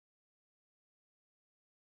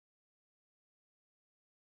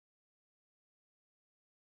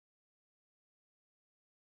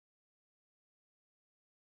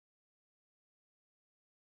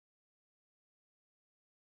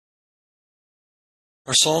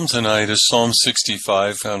Our psalm tonight is Psalm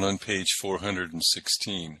 65, found on page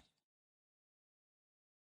 416.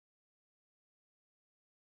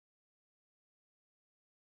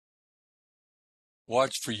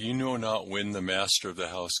 Watch, for you know not when the master of the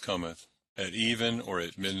house cometh, at even, or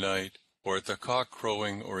at midnight, or at the cock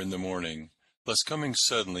crowing, or in the morning, lest coming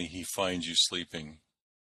suddenly he find you sleeping.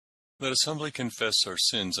 Let us humbly confess our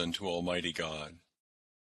sins unto Almighty God.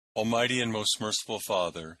 Almighty and most merciful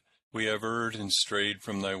Father, we have erred and strayed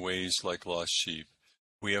from thy ways like lost sheep.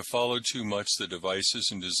 We have followed too much the devices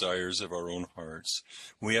and desires of our own hearts.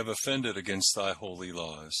 We have offended against thy holy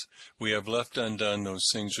laws. We have left undone those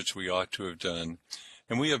things which we ought to have done,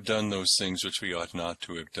 and we have done those things which we ought not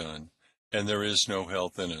to have done, and there is no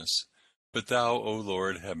health in us. But thou, O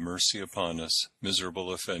Lord, have mercy upon us,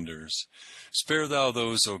 miserable offenders. Spare thou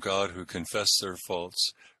those, O God, who confess their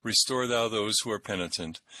faults. Restore thou those who are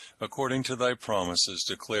penitent, according to thy promises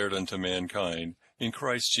declared unto mankind, in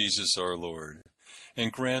Christ Jesus our Lord.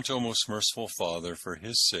 And grant, O most merciful Father, for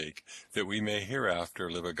his sake, that we may hereafter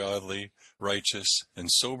live a godly, righteous, and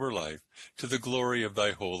sober life, to the glory of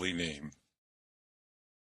thy holy name.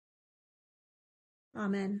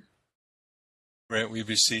 Amen. Grant, we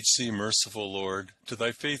beseech thee, merciful Lord, to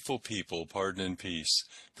thy faithful people pardon and peace,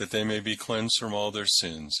 that they may be cleansed from all their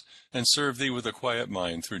sins, and serve thee with a quiet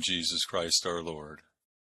mind through Jesus Christ our Lord.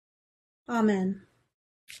 Amen.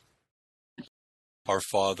 Our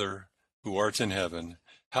Father, who art in heaven,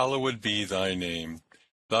 hallowed be thy name.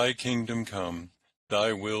 Thy kingdom come,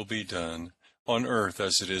 thy will be done, on earth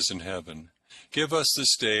as it is in heaven. Give us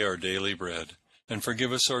this day our daily bread, and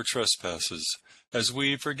forgive us our trespasses, as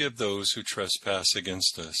we forgive those who trespass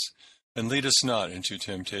against us. And lead us not into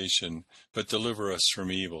temptation, but deliver us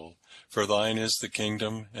from evil. For thine is the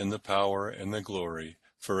kingdom, and the power, and the glory,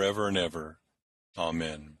 forever and ever.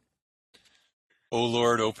 Amen. O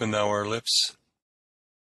Lord, open thou our lips,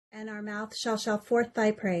 and our mouth shall shout forth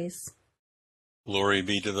thy praise. Glory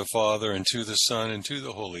be to the Father, and to the Son, and to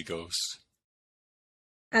the Holy Ghost.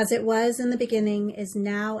 As it was in the beginning, is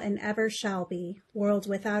now, and ever shall be, world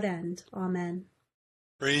without end. Amen.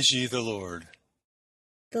 Praise ye the Lord.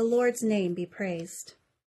 The Lord's name be praised.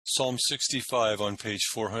 Psalm 65 on page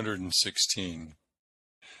 416.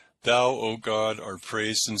 Thou, O God, art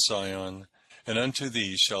praised in Zion, and unto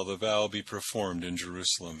thee shall the vow be performed in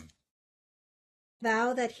Jerusalem.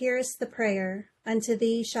 Thou that hearest the prayer, unto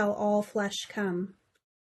thee shall all flesh come.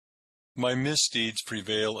 My misdeeds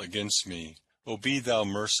prevail against me. O be thou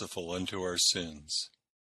merciful unto our sins.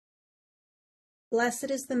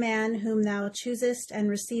 Blessed is the man whom thou choosest and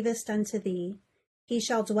receivest unto thee. He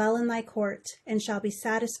shall dwell in thy court, and shall be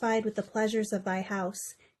satisfied with the pleasures of thy house,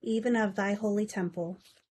 even of thy holy temple.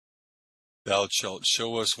 Thou shalt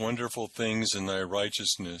show us wonderful things in thy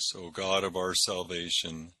righteousness, O God of our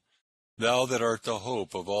salvation. Thou that art the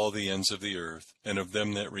hope of all the ends of the earth, and of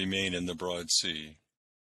them that remain in the broad sea.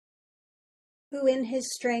 Who in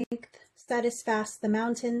his strength setteth fast the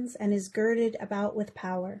mountains, and is girded about with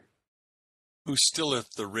power. Who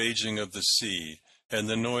stilleth the raging of the sea, and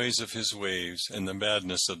the noise of his waves, and the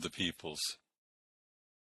madness of the peoples.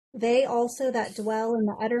 They also that dwell in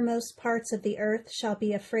the uttermost parts of the earth shall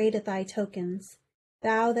be afraid at thy tokens,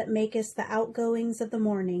 thou that makest the outgoings of the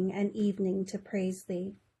morning and evening to praise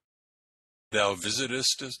thee. Thou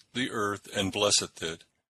visitest the earth, and blesseth it.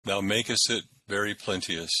 Thou makest it very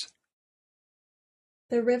plenteous.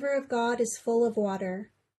 The river of God is full of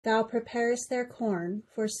water. Thou preparest their corn,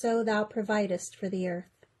 for so thou providest for the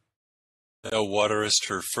earth. Thou waterest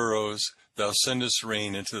her furrows, thou sendest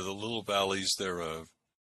rain into the little valleys thereof.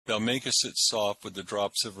 Thou makest it soft with the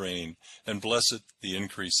drops of rain, and blesseth the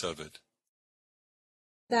increase of it.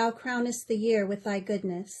 Thou crownest the year with thy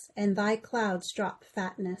goodness, and thy clouds drop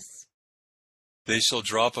fatness. They shall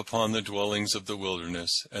drop upon the dwellings of the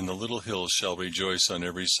wilderness, and the little hills shall rejoice on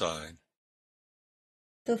every side.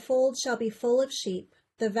 The fold shall be full of sheep.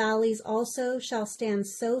 The valleys also shall stand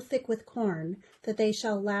so thick with corn that they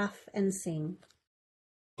shall laugh and sing.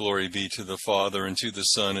 Glory be to the Father, and to the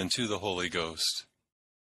Son, and to the Holy Ghost.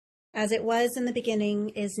 As it was in the beginning,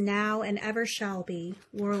 is now, and ever shall be,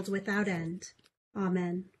 world without end.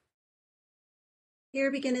 Amen.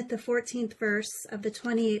 Here beginneth the 14th verse of the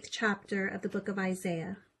 28th chapter of the book of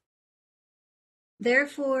Isaiah.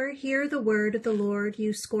 Therefore hear the word of the Lord,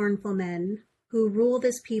 you scornful men, who rule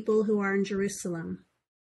this people who are in Jerusalem.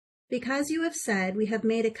 Because you have said, we have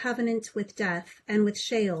made a covenant with death, and with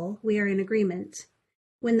Sheol we are in agreement.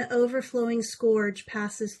 When the overflowing scourge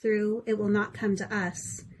passes through, it will not come to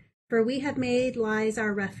us. For we have made lies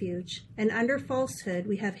our refuge, and under falsehood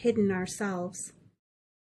we have hidden ourselves.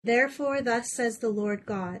 Therefore thus says the Lord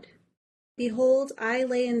God, Behold, I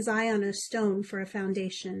lay in Zion a stone for a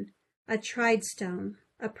foundation, a tried stone,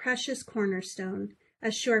 a precious cornerstone,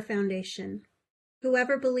 a sure foundation.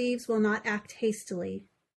 Whoever believes will not act hastily.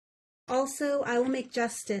 Also, I will make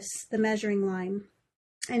justice the measuring line,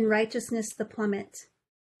 and righteousness the plummet.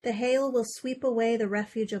 The hail will sweep away the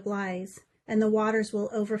refuge of lies, and the waters will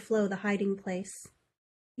overflow the hiding place.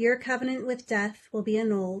 Your covenant with death will be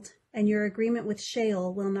annulled, and your agreement with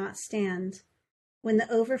Sheol will not stand. When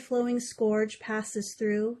the overflowing scourge passes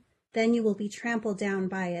through, then you will be trampled down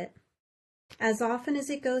by it. As often as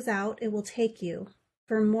it goes out, it will take you.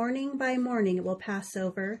 For morning by morning it will pass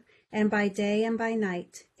over, and by day and by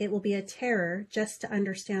night it will be a terror just to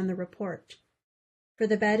understand the report. For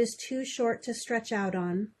the bed is too short to stretch out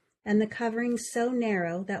on, and the covering so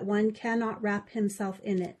narrow that one cannot wrap himself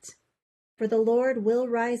in it. For the Lord will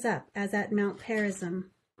rise up as at Mount Perazim.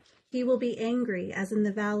 He will be angry as in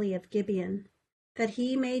the valley of Gibeon, that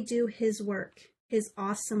he may do his work, his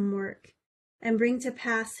awesome work, and bring to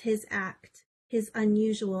pass his act, his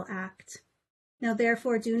unusual act. Now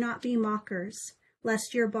therefore do not be mockers,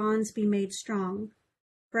 lest your bonds be made strong.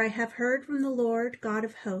 For I have heard from the Lord God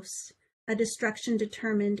of hosts, a destruction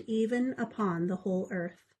determined even upon the whole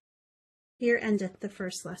earth. Here endeth the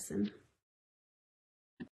first lesson.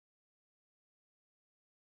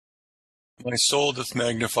 My soul doth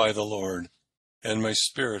magnify the Lord, and my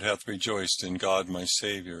spirit hath rejoiced in God my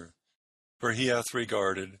Saviour. For he hath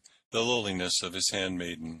regarded the lowliness of his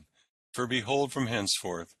handmaiden. For behold, from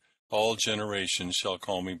henceforth all generations shall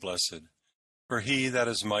call me blessed. For he that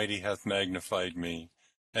is mighty hath magnified me,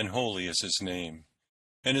 and holy is his name.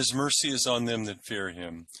 And his mercy is on them that fear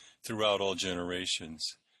him throughout all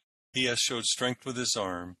generations. He hath showed strength with his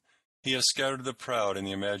arm. He hath scattered the proud in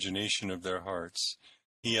the imagination of their hearts.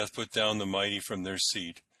 He hath put down the mighty from their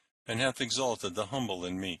seat, and hath exalted the humble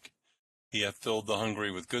and meek. He hath filled the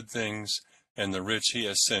hungry with good things, and the rich he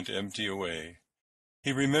hath sent empty away.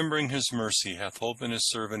 He, remembering his mercy, hath hope in his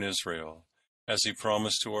servant Israel, as he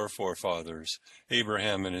promised to our forefathers,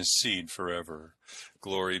 Abraham and his seed forever.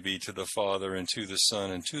 Glory be to the Father, and to the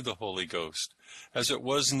Son, and to the Holy Ghost, as it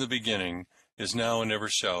was in the beginning, is now, and ever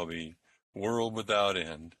shall be, world without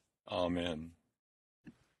end. Amen.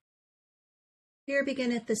 Here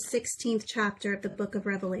beginneth the 16th chapter of the book of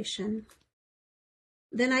Revelation.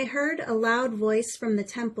 Then I heard a loud voice from the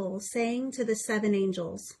temple saying to the 7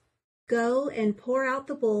 angels, Go and pour out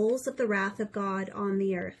the bowls of the wrath of God on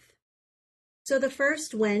the earth. So the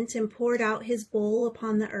first went and poured out his bowl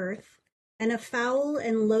upon the earth, and a foul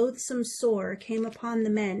and loathsome sore came upon the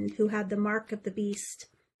men who had the mark of the beast,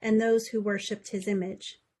 and those who worshipped his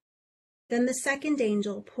image. Then the second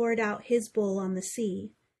angel poured out his bowl on the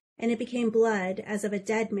sea, and it became blood as of a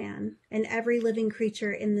dead man, and every living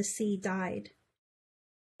creature in the sea died.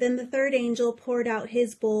 Then the third angel poured out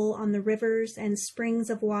his bowl on the rivers and springs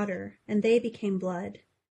of water, and they became blood.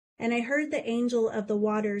 And I heard the angel of the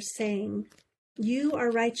waters saying, You are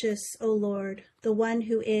righteous, O Lord, the one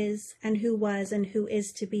who is, and who was, and who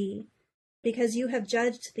is to be, because you have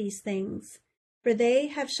judged these things. For they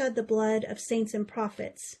have shed the blood of saints and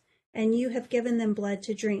prophets, and you have given them blood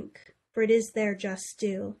to drink, for it is their just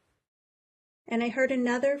due. And I heard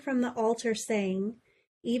another from the altar saying,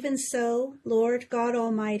 Even so, Lord God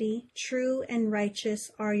Almighty, true and righteous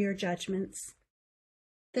are your judgments.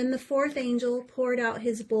 Then the fourth angel poured out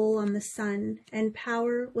his bowl on the sun, and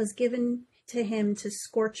power was given to him to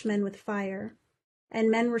scorch men with fire. And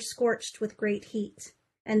men were scorched with great heat.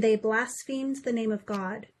 And they blasphemed the name of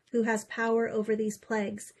God, who has power over these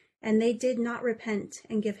plagues, and they did not repent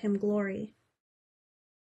and give him glory.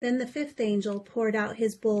 Then the fifth angel poured out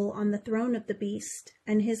his bowl on the throne of the beast,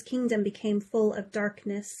 and his kingdom became full of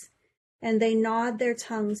darkness, and they gnawed their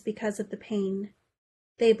tongues because of the pain.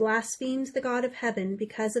 They blasphemed the God of heaven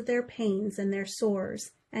because of their pains and their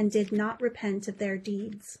sores, and did not repent of their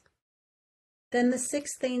deeds. Then the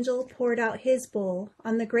sixth angel poured out his bowl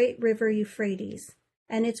on the great river Euphrates,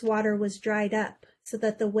 and its water was dried up, so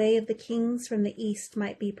that the way of the kings from the east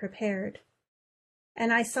might be prepared.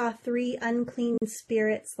 And I saw 3 unclean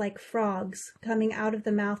spirits like frogs coming out of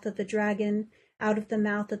the mouth of the dragon, out of the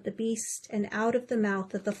mouth of the beast, and out of the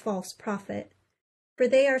mouth of the false prophet. For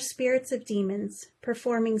they are spirits of demons,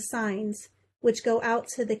 performing signs, which go out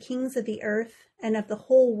to the kings of the earth and of the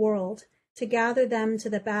whole world, to gather them to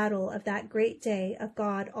the battle of that great day of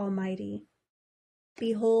God Almighty.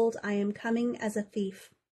 Behold, I am coming as a thief.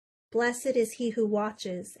 Blessed is he who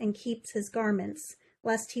watches and keeps his garments,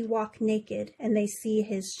 lest he walk naked and they see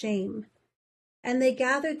his shame. And they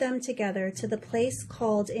gathered them together to the place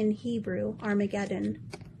called in Hebrew Armageddon.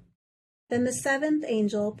 Then the 7th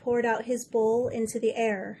angel poured out his bowl into the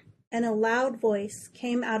air, And a loud voice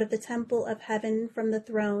came out of the temple of heaven from the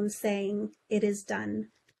throne, saying, "It is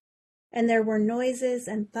done." And there were noises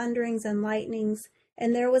and thunderings and lightnings,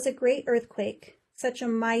 and there was a great earthquake, such a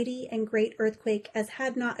mighty and great earthquake as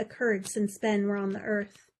had not occurred since men were on the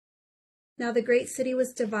earth. Now the great city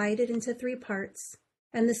was divided into 3 parts,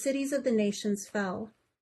 and the cities of the nations fell.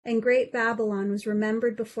 And great Babylon was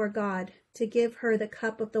remembered before God, to give her the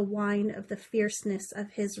cup of the wine of the fierceness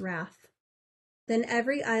of his wrath. Then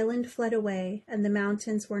every island fled away, and the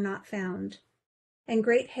mountains were not found. And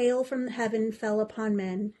great hail from heaven fell upon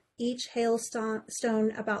men, each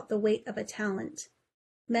hailstone about the weight of a talent.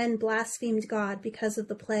 Men blasphemed God because of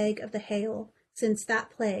the plague of the hail, since that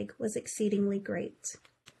plague was exceedingly great.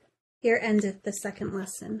 Here endeth the second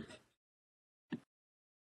lesson.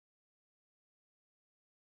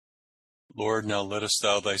 Lord, now lettest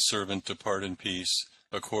thou thy servant depart in peace,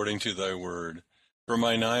 according to thy word. For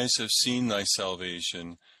mine eyes have seen thy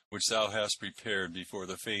salvation, which thou hast prepared before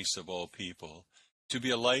the face of all people, to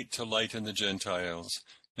be a light to lighten the Gentiles,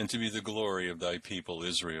 and to be the glory of thy people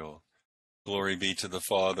Israel. Glory be to the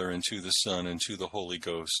Father, and to the Son, and to the Holy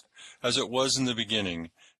Ghost, as it was in the beginning,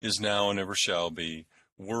 is now, and ever shall be,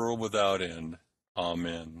 world without end.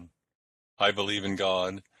 Amen. I believe in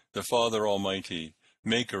God, the Father Almighty,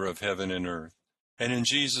 maker of heaven and earth, and in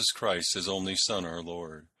Jesus Christ, his only Son, our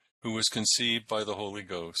Lord, who was conceived by the Holy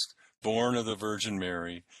Ghost, born of the Virgin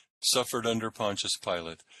Mary, suffered under Pontius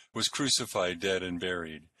Pilate, was crucified, dead, and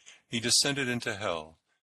buried. He descended into hell.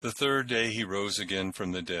 The 3rd day he rose again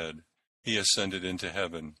from the dead. He ascended into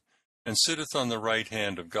heaven, and sitteth on the right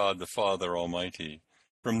hand of God the Father Almighty.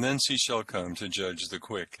 From thence he shall come to judge the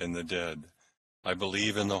quick and the dead. I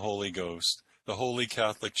believe in the Holy Ghost, the Holy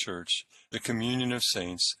Catholic Church, the communion of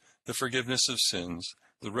saints, the forgiveness of sins,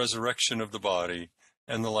 the resurrection of the body,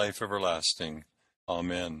 and the life everlasting.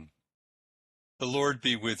 Amen. The Lord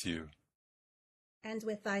be with you. And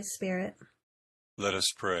with thy spirit. Let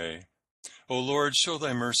us pray. O Lord, show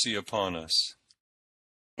thy mercy upon us.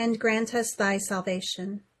 And grant us thy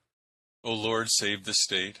salvation. O Lord, save the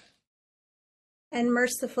state. And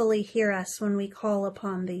mercifully hear us when we call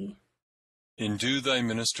upon thee. Endue thy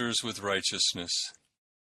ministers with righteousness.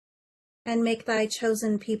 And make thy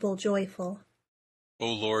chosen people joyful.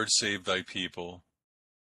 O Lord, save thy people.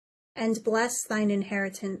 And bless thine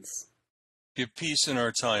inheritance. Give peace in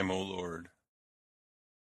our time, O Lord.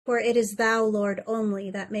 For it is thou, Lord,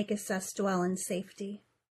 only that makest us dwell in safety.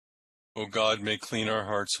 O God, make clean our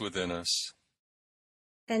hearts within us.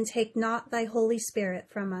 And take not thy Holy Spirit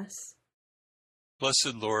from us.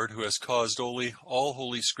 Blessed Lord, who has caused all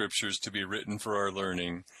holy scriptures to be written for our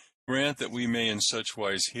learning, grant that we may in such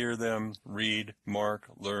wise hear them, read, mark,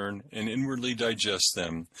 learn, and inwardly digest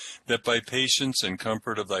them, that by patience and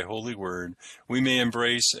comfort of thy holy word we may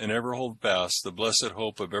embrace and ever hold fast the blessed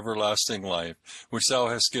hope of everlasting life, which thou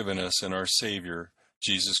hast given us in our Savior,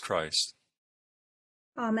 Jesus Christ.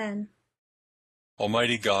 Amen.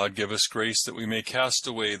 Almighty God, give us grace that we may cast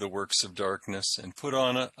away the works of darkness and put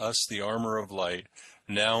on us the armor of light,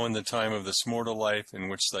 now in the time of this mortal life in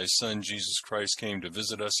which thy Son Jesus Christ came to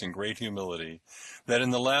visit us in great humility, that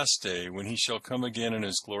in the last day, when he shall come again in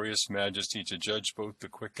his glorious majesty to judge both the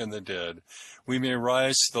quick and the dead, we may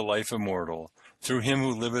rise to the life immortal, through him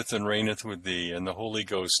who liveth and reigneth with thee and the Holy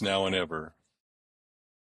Ghost now and ever.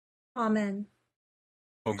 Amen.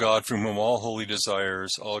 O God, from whom all holy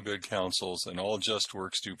desires, all good counsels, and all just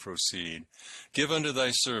works do proceed, give unto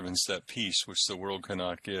thy servants that peace which the world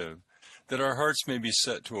cannot give, that our hearts may be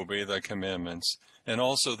set to obey thy commandments, and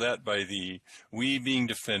also that by thee, we, being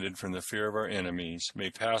defended from the fear of our enemies,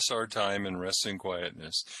 may pass our time in rest and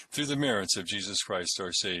quietness, through the merits of Jesus Christ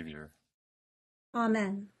our Savior.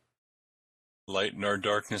 Amen. Lighten our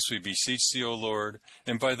darkness, we beseech thee, O Lord,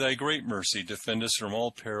 and by thy great mercy defend us from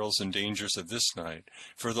all perils and dangers of this night,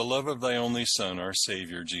 for the love of thy only Son, our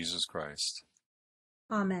Savior, Jesus Christ.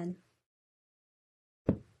 Amen.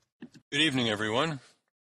 Good evening, everyone.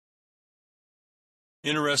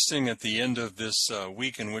 Interesting, at the end of this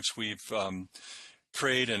week in which we've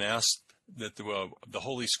prayed and asked that the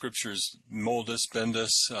Holy Scriptures mold us, bend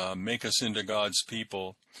us, make us into God's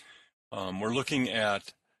people, we're looking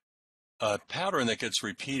at a pattern that gets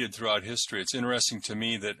repeated throughout history. It's interesting to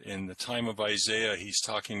me that in the time of Isaiah, he's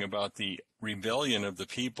talking about the rebellion of the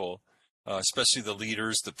people, especially the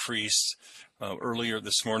leaders, the priests. Earlier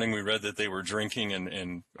this morning, we read that they were drinking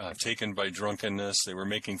and taken by drunkenness. They were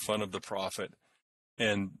making fun of the prophet,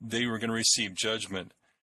 and they were going to receive judgment.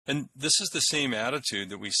 And this is the same attitude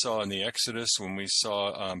that we saw in the Exodus when we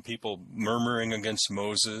saw people murmuring against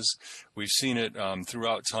Moses. We've seen it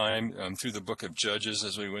throughout time, through the book of Judges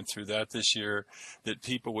as we went through that this year, that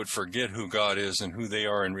people would forget who God is and who they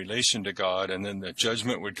are in relation to God, and then the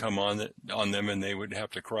judgment would come on them and they would have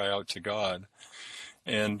to cry out to God.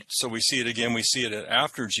 And so we see it again. We see it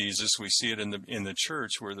after Jesus. We see it in the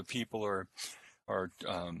church where the people are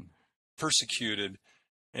persecuted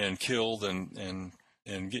and killed and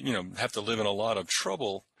get, have to live in a lot of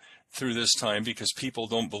trouble through this time because people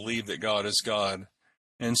don't believe that God is God.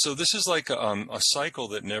 And so this is like a cycle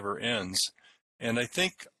that never ends. And I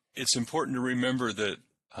think it's important to remember that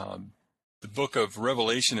the book of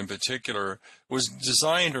Revelation in particular was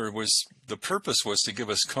designed, or the purpose was to give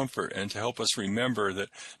us comfort and to help us remember that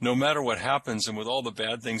no matter what happens, and with all the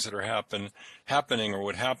bad things that are happening or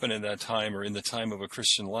would happen in that time or in the time of a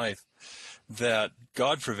Christian life, that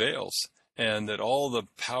God prevails, and that all the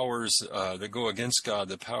powers that go against God,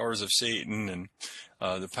 the powers of Satan and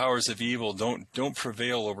the powers of evil, don't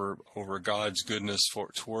prevail over God's goodness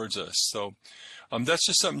towards us. So that's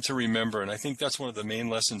just something to remember, and I think that's one of the main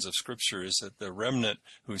lessons of Scripture, is that the remnant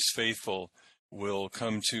who's faithful will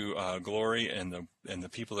come to glory, and the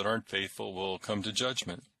people that aren't faithful will come to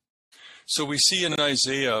judgment. So we see in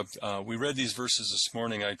Isaiah, we read these verses this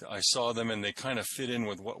morning. I saw them, and they kind of fit in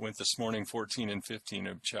with what went this morning, 14 and 15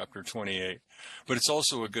 of chapter 28. But it's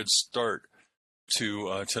also a good start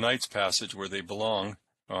to tonight's passage where they belong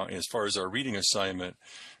as far as our reading assignment.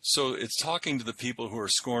 So it's talking to the people who are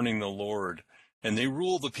scorning the Lord, and they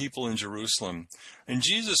rule the people in Jerusalem. In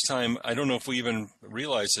Jesus' time, I don't know if we even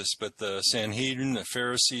realize this, but the Sanhedrin, the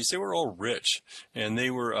Pharisees, they were all rich, and they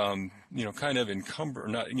were, kind of encumbered.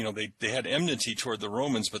 Not, they had enmity toward the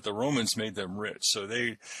Romans, but the Romans made them rich. So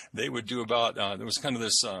they would do about. There was kind of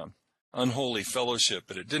this unholy fellowship,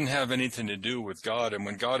 but it didn't have anything to do with God. And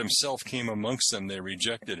when God Himself came amongst them, they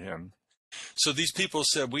rejected Him. So these people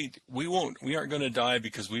said, we aren't going to die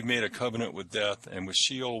because we've made a covenant with death, and with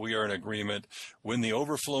Sheol we are in agreement. When the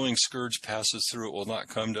overflowing scourge passes through, it will not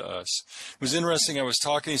come to us. It was interesting. I was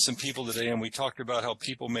talking to some people today, and we talked about how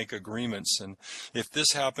people make agreements, and if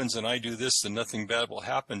this happens and I do this, then nothing bad will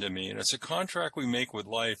happen to me. And it's a contract we make with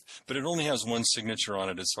life, but it only has one signature on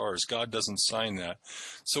it as far as God doesn't sign that.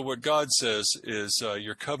 So what God says is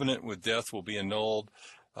your covenant with death will be annulled.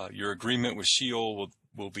 Your agreement with Sheol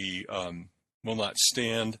will not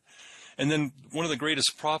stand. And then one of the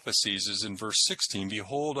greatest prophecies is in verse 16.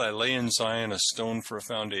 Behold, I lay in Zion a stone for a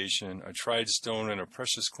foundation, a tried stone and a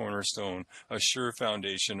precious cornerstone, a sure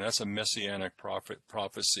foundation. That's a messianic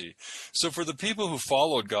prophecy. So for the people who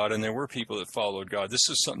followed God, and there were people that followed God, this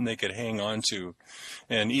is something they could hang on to.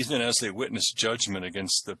 And even as they witnessed judgment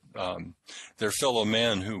against their fellow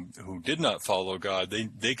man who did not follow God,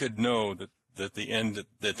 they could know that the end,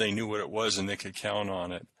 that they knew what it was and they could count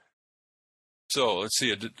on it. So let's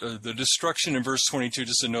see, the destruction in verse 22,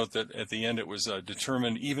 just a note that at the end it was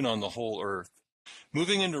determined even on the whole earth.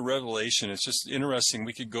 Moving into Revelation, it's just interesting.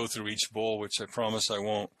 We could go through each bowl, which I promise I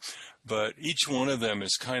won't, but each one of them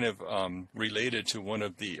is kind of related to one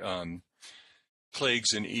of the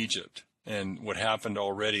plagues in Egypt and what happened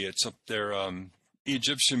already. It's up there.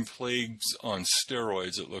 Egyptian plagues on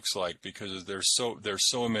steroids, it looks like, because they're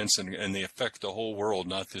so immense and they affect the whole world,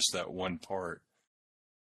 not just that one part.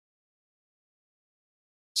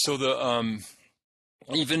 So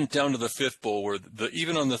even down to the fifth bowl, where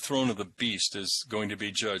even on the throne of the beast is going to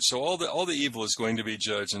be judged. So all the evil is going to be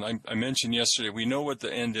judged. And I mentioned yesterday, we know what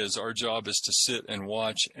the end is. Our job is to sit and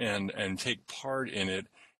watch and take part in it,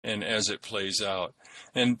 and as it plays out.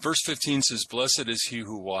 And verse 15 says, blessed is he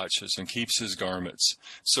who watches and keeps his garments.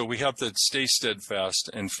 So we have to stay steadfast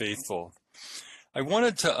and faithful. I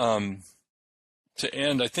wanted to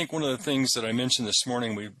end, I think one of the things that I mentioned this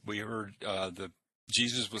morning, we heard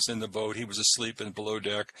Jesus was in the boat, he was asleep below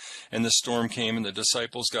deck, and the storm came and the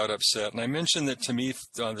disciples got upset. And I mentioned that to me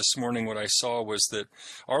this morning what I saw was that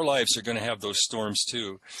our lives are going to have those storms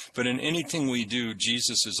too. But in anything we do,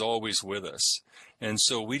 Jesus is always with us. And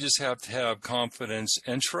so we just have to have confidence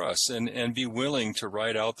and trust and be willing to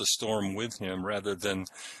ride out the storm with him rather than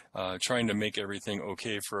trying to make everything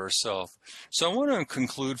okay for ourselves. So I want to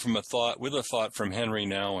conclude with a thought from Henry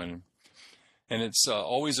Nouwen. And it's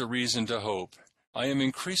always a reason to hope. I am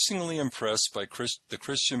increasingly impressed by the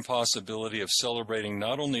Christian possibility of celebrating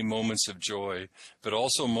not only moments of joy, but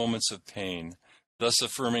also moments of pain, thus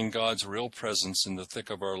affirming God's real presence in the thick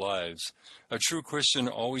of our lives. A true Christian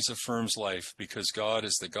always affirms life because God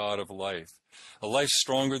is the God of life, a life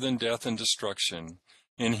stronger than death and destruction.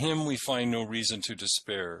 In him we find no reason to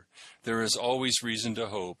despair. There is always reason to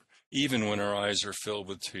hope, even when our eyes are filled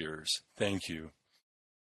with tears. Thank you.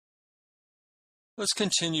 Let's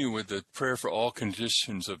continue with the prayer for all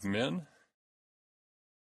conditions of men.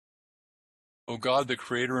 O God, the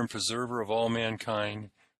creator and preserver of all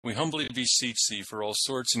mankind, we humbly beseech thee for all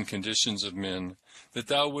sorts and conditions of men, that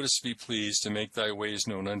thou wouldest be pleased to make thy ways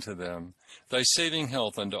known unto them, thy saving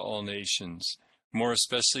health unto all nations. More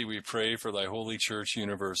especially we pray for thy holy Church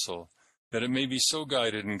universal, that it may be so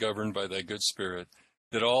guided and governed by thy good Spirit,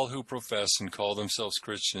 that all who profess and call themselves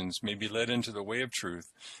Christians may be led into the way of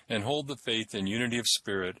truth, and hold the faith in unity of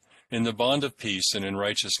spirit, in the bond of peace, and in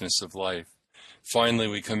righteousness of life. Finally,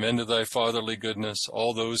 we commend to thy fatherly goodness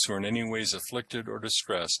all those who are in any ways afflicted or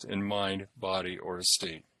distressed in mind, body, or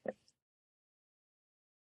estate.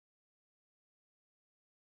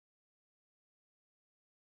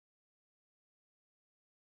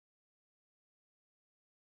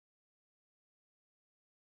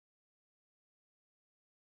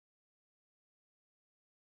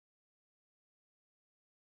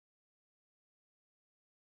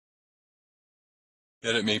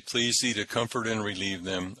 That it may please thee to comfort and relieve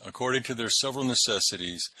them, according to their several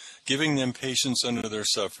necessities, giving them patience under their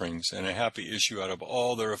sufferings, and a happy issue out of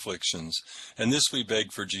all their afflictions. And this we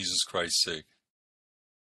beg for Jesus Christ's sake.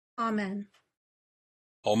 Amen.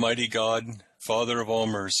 Almighty God, Father of all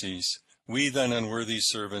mercies, we thine unworthy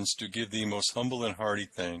servants do give thee most humble and hearty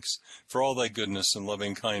thanks for all thy goodness and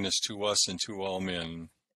loving kindness to us and to all men.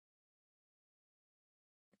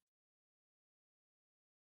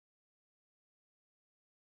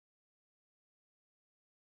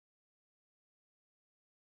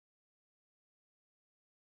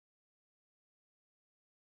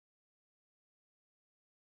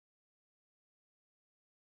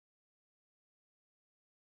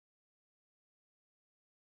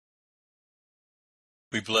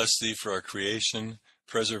 We bless thee for our creation,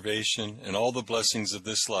 preservation, and all the blessings of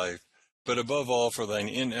this life, but above all for thine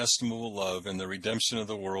inestimable love and the redemption of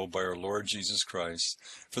the world by our Lord Jesus Christ,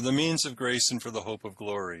 for the means of grace and for the hope of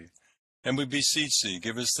glory. And we beseech thee,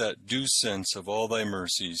 give us that due sense of all thy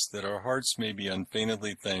mercies, that our hearts may be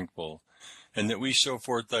unfeignedly thankful, and that we show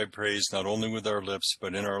forth thy praise not only with our lips,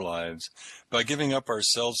 but in our lives, by giving up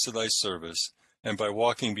ourselves to thy service, and by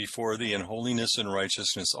walking before thee in holiness and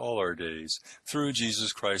righteousness all our days, through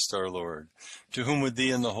Jesus Christ our Lord, to whom with thee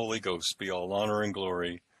and the Holy Ghost be all honor and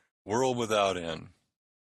glory, world without end.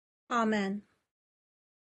 Amen.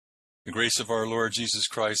 The grace of our Lord Jesus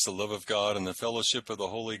Christ, the love of God, and the fellowship of the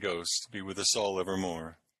Holy Ghost be with us all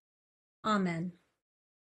evermore. Amen.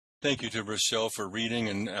 Thank you to Rochelle for reading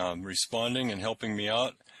and responding and helping me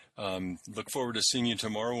out. Look forward to seeing you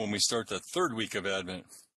tomorrow when we start the third week of Advent.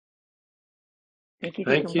 Thank you,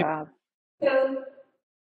 Thank Deacon you. Bob.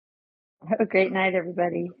 Have a great night,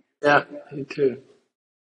 everybody. Yeah, you too.